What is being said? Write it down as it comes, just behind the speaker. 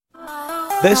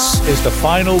This is the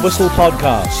Final Whistle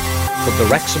podcast from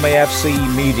the Wrexham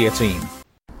AFC media team.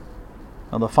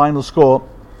 And the final score,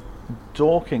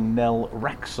 Dorking 0,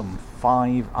 Wrexham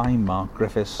 5. I'm Mark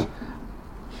Griffiths.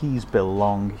 He's Bill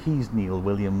Long, he's Neil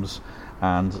Williams,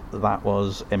 and that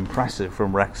was impressive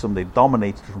from Wrexham. They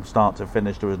dominated from start to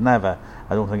finish. There was never,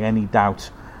 I don't think, any doubt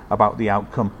about the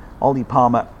outcome. Ollie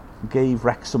Palmer gave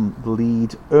Wrexham the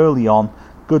lead early on.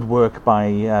 Good work by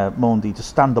Mondi to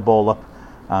stand the ball up,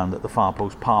 and at the far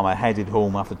post Palmer headed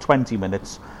home after 20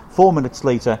 minutes. 4 minutes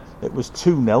later it was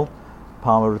 2-0.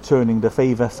 Palmer returning the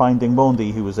favour, finding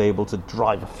Mondi, who was able to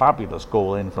drive a fabulous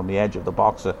goal in from the edge of the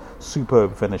box. A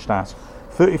superb finish that.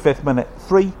 35th minute,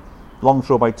 3. Long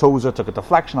throw by Tozer, took a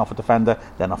deflection off a defender,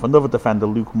 then off another defender,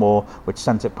 Luke Moore, which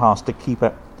sent it past the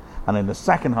keeper. And in the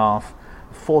second half,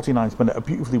 49th minute, a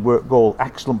beautifully worked goal.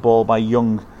 Excellent ball by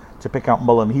Young to pick out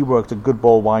Mullen. He worked a good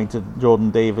ball wide to Jordan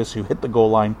Davis, who hit the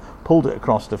goal line, pulled it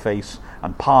across the face,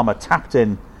 and Palmer tapped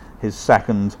in his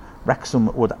second.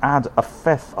 Wrexham would add a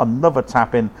fifth, another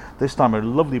tap in, this time a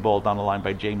lovely ball down the line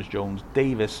by James Jones.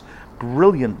 Davis,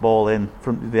 brilliant ball in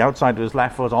from the outside of his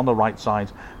left foot on the right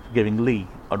side, giving Lee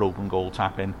an open goal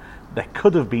tap in. There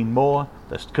could have been more,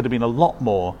 there could have been a lot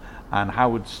more, and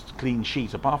Howard's clean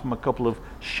sheet, apart from a couple of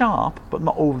sharp but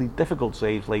not overly difficult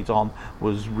saves late on,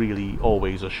 was really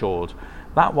always assured.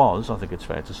 That was, I think it's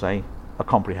fair to say, a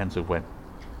comprehensive win.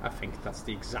 I think that's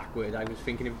the exact word I was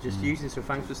thinking of just using, so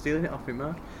thanks for stealing it off me,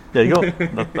 Mark. There you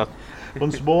go.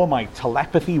 Once more, my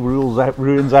telepathy ruins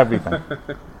everything.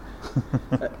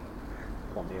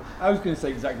 I was going to say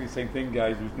exactly the same thing,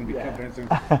 guys. It was going to be comprehensive.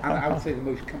 And I would say the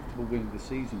most comfortable win of the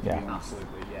season, to be honest.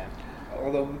 Absolutely, yeah.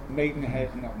 Although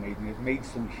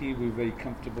Maidstone here were very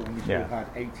comfortable, and we still had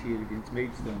 8 here against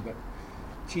Maidstone. But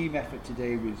team effort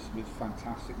today was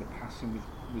fantastic. The passing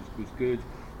was good.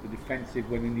 The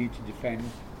defensive, when they need to defend,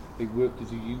 they worked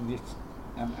as a unit.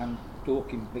 And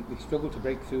Dorking, they struggled to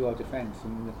break through our defence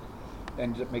and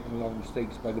ended up making a lot of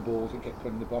mistakes by the balls that get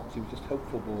put in the box. It was just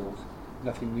hopeful balls,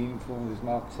 nothing meaningful. As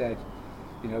Mark said,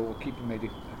 the keeper made a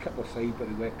couple of saves, but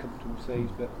they were comfortable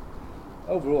saves. But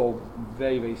overall,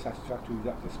 very, very satisfactory with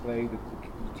that display.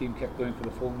 The team kept going for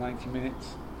the full 90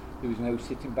 minutes. There was no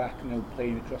sitting back, no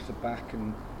playing across the back,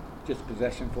 and just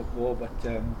possession football. But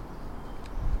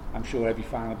I'm sure every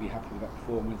fan will be happy with that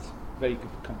performance. Very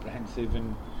comprehensive,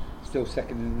 and still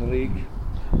second in the league.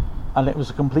 And it was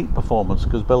a complete performance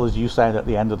because, Bill, as you said at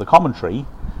the end of the commentary,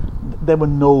 there were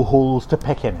no holes to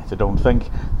pick in it. I don't think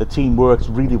the team worked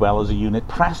really well as a unit,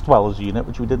 pressed well as a unit,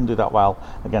 which we didn't do that well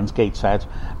against Gateshead,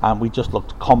 and we just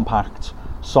looked compact,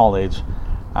 solid,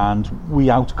 and we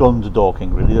outgunned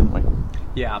Dorking, really, didn't we?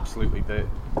 Yeah, absolutely.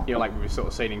 Like we were sort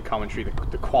of saying in commentary,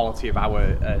 the quality of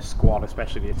our squad,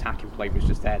 especially the attacking play, was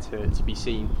just there to be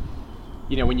seen.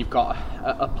 When you've got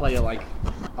a player like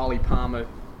Ollie Palmer,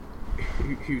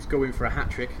 who's going for a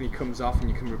hat-trick, and he comes off, and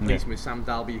you can replace him with Sam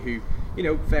Dalby, who,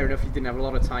 fair enough, he didn't have a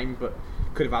lot of time, but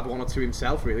could have had one or two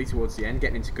himself, really, towards the end,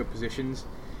 getting into good positions.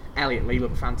 Elliot Lee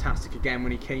looked fantastic again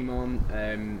when he came on.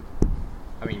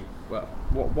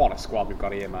 What a squad we've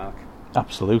got here, Mark.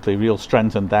 Absolutely, real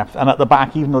strength and depth. And at the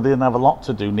back, even though they didn't have a lot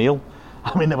to do, Neil,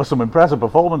 there were some impressive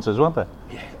performances, weren't there?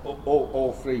 Yeah,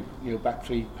 all three, back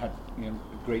three had,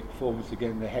 a great performance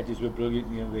again. The headers were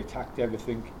brilliant, they attacked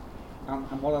everything.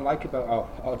 And what I like about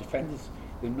our defenders,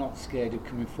 they're not scared of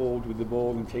coming forward with the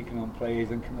ball and taking on players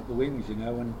and coming up the wings,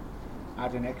 and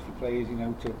adding extra players,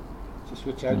 to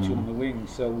switch out to on the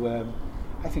wings. So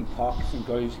I think Parkinson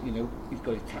he's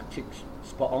got his tactics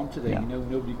spot on today.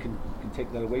 Nobody can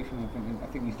take that away from him. I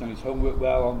think he's done his homework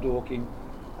well on Dorking,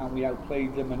 and we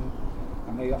outplayed them,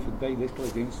 and they offered very little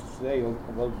against us today.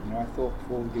 Although I thought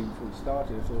before the game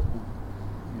started, I thought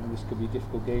this could be a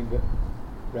difficult game, but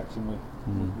Wrexham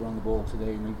were on the ball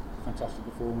today. Fantastic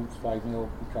performance, 5-0. You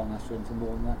can't ask for anything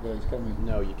more than that, guys, can we?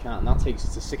 No, you can't. And that takes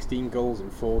us to 16 goals in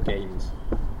 4 games.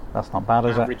 That's not bad,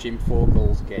 is it? Averaging 4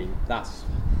 goals a game. That's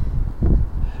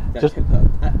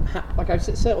like I've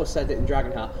sort of said it in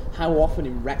Dragonheart. How often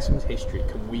in Wrexham's history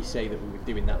can we say that we were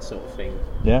doing that sort of thing?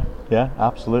 Yeah,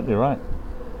 absolutely right.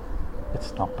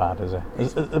 It's not bad, is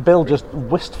it? Bill just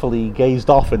wistfully gazed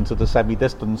off into the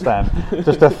semi-distance then,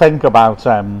 just to think about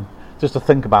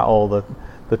all the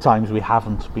times we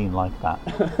haven't been like that.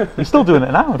 He's still doing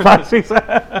it now, in fact.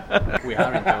 We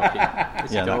are in Dorking.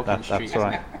 It's Dorking Street, that's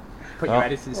right. Put your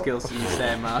editing skills to use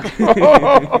there, Mark.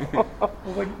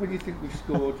 When you think we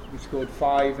scored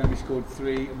 5, then we scored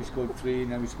 3, and we scored 3,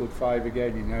 and then we scored 5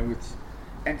 again. It's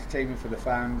entertainment for the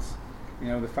fans.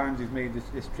 The fans who've made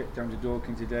this trip down to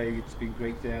Dorking today, it's been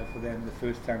great day out for them. The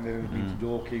first time they've ever been to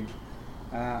Dorking.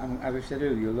 And as I said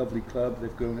earlier, a lovely club.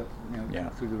 They've grown up,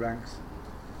 through the ranks.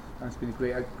 and it's been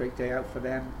a great day out for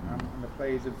them, and the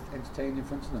players have entertained in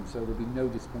front of them. So there'll be no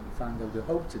disappointed fan, I would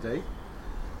hope today.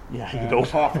 Yeah, you don't.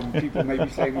 Apart from people maybe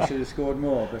saying we should have scored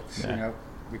more, but you know,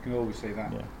 we can always say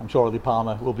that. Yeah, I'm sure Ollie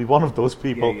Palmer will be one of those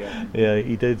people. Yeah,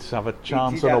 he did have a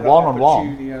chance at a one-on-one,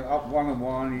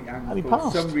 and he for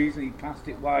passed. some reason he passed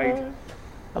it wide.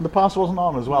 And the pass wasn't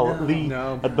on as well. Lee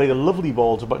No. had played a lovely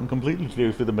ball to button completely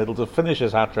through the middle to finish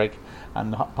his hat-trick,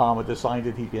 and Palmer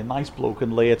decided he'd be a nice bloke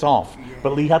and lay it off. Yeah.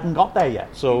 But Lee hadn't got there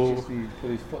yet, so... He just needed to put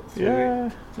his foot through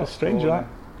it. That's strange, that.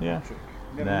 Yeah.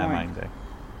 Never mind.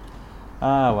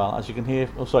 Ah, well, as you can hear...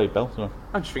 Oh, sorry, Bill. Sorry.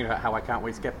 I'm just thinking about how I can't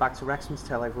wait to get back to Wrexham to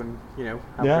tell everyone, you know,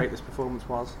 how great this performance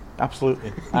was.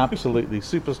 Absolutely. Absolutely.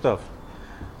 Super stuff.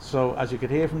 So, as you could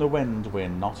hear from the wind, we're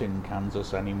not in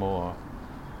Kansas anymore.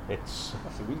 That's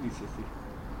a windy city.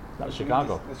 That's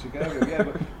Chicago. That's Chicago, yeah,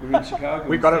 but we're in Chicago.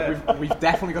 We've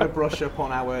definitely got to brush up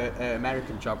on our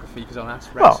American geography, because on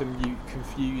Ask Wrexham you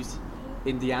confused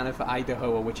Indiana for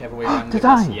Idaho or whichever way around. Did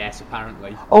I? Yes,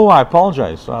 apparently. Oh, I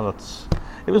apologise. Well,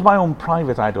 it was my own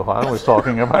private Idaho I was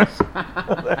talking about.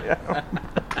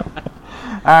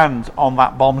 And on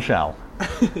that bombshell,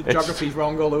 Geography's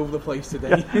wrong all over the place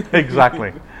today.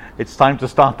 Exactly. It's time to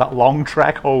start that long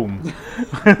trek home.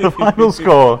 The final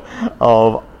score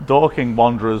of Dorking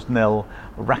Wanderers 0,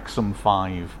 Wrexham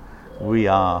 5. We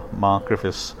are Mark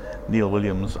Griffiths, Neil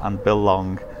Williams and Bill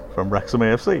Long from Wrexham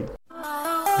AFC.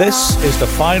 This is the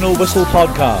Final Whistle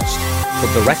podcast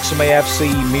from the Wrexham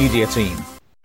AFC media team.